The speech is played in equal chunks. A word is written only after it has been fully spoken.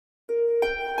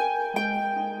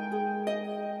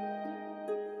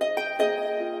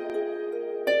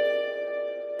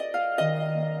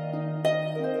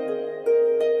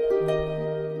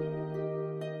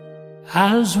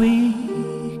as we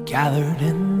gathered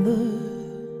in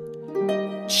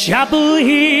the chapel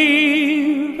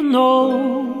here in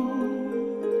old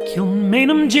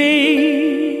Kilmainham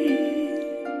jail.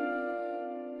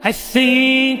 I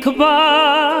think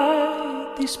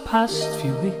about these past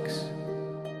few weeks,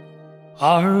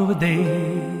 or would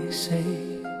they say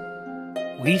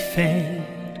we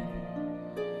failed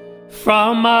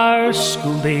from our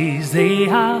school days? They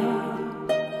have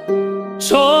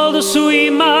told us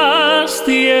we must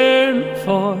yearn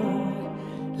for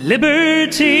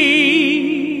liberty,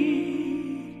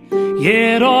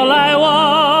 yet all I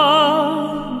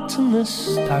want in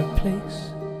this dark place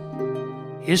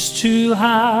is to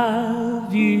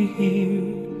have you here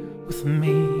with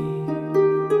me.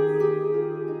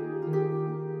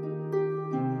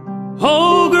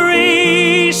 Oh,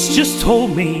 grace, just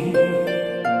hold me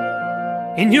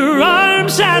in your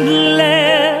arms and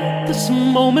let this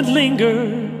moment linger.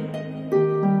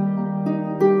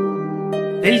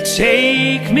 They'll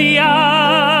take me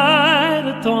out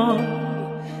at dawn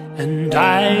and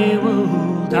I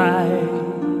will die.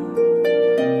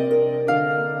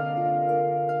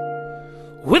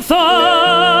 With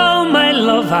all my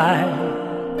love I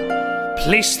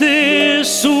place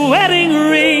this wedding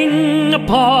ring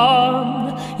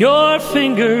upon your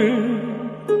finger.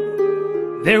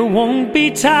 There won't be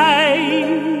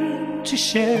time to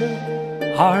share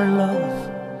our love,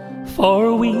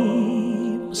 for we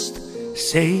must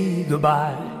say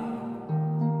goodbye.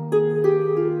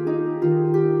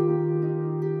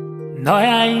 Now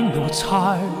I know it's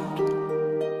hard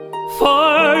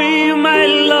for you, my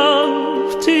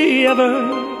love, to ever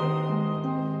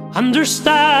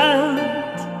understand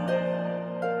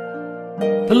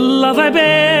the love I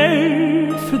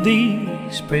bear for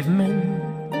these brave men,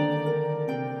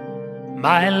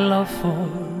 my love for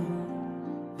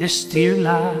this dear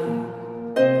lad.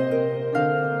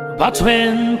 But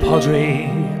when Padre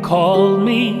called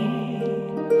me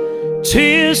to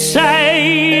his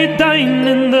side down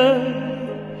in the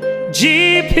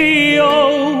GPO,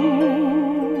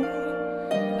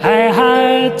 I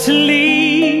had to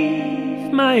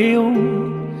leave my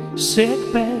own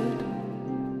sick bed.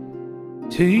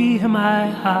 To him I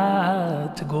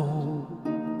had to go.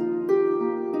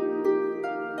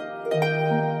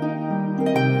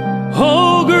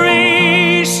 Oh,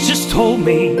 grace, just hold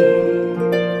me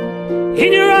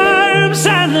in your arms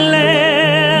and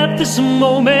let this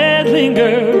moment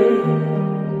linger.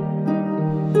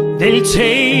 They'll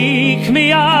take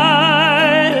me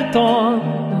out at dawn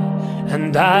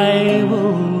and I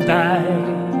will die.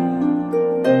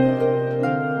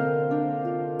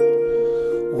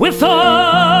 With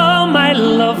all my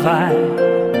love I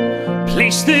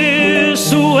place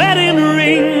this wedding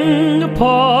ring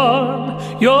upon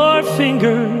your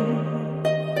finger.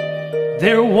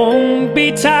 There won't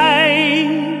be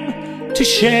time to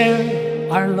share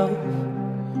our love,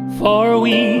 for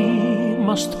we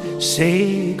must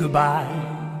say goodbye.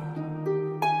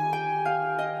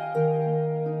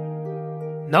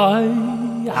 Now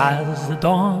as the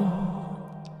dawn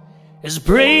is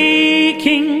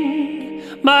breaking,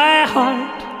 my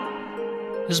heart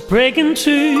is breaking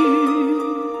too,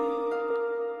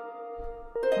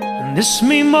 and this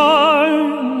me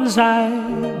morn as I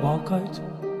walk out,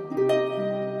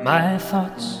 my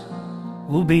thoughts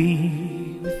will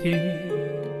be with you.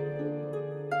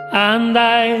 And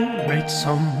I write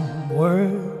some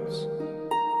words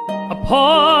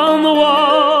upon the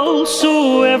wall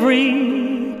so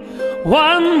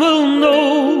everyone will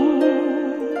know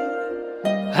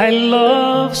I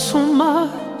love so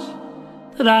much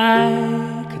that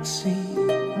I could see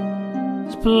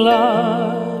his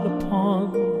blood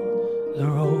upon the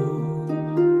road.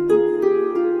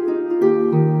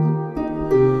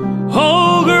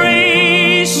 Oh,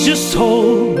 grace, just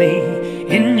hold me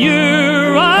in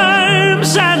your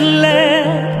arms and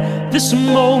let this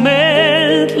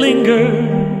moment linger.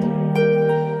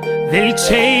 They'll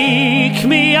take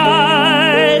me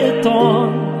out at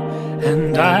dawn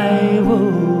and I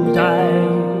will die.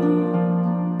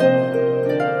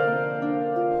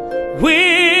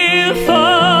 With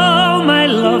all my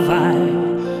love I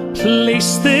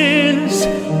place this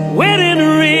wedding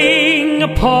ring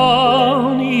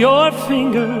upon your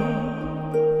finger.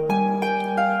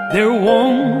 There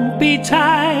won't be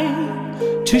time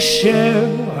to share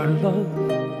our love,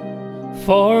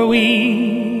 for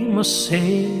we must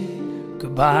say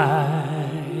goodbye.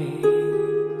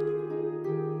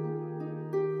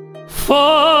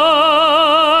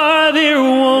 For there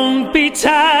won't be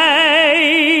time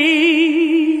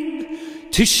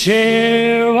to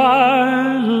share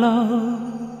our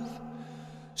love,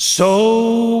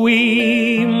 so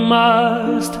we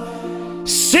must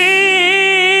say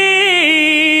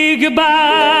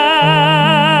goodbye.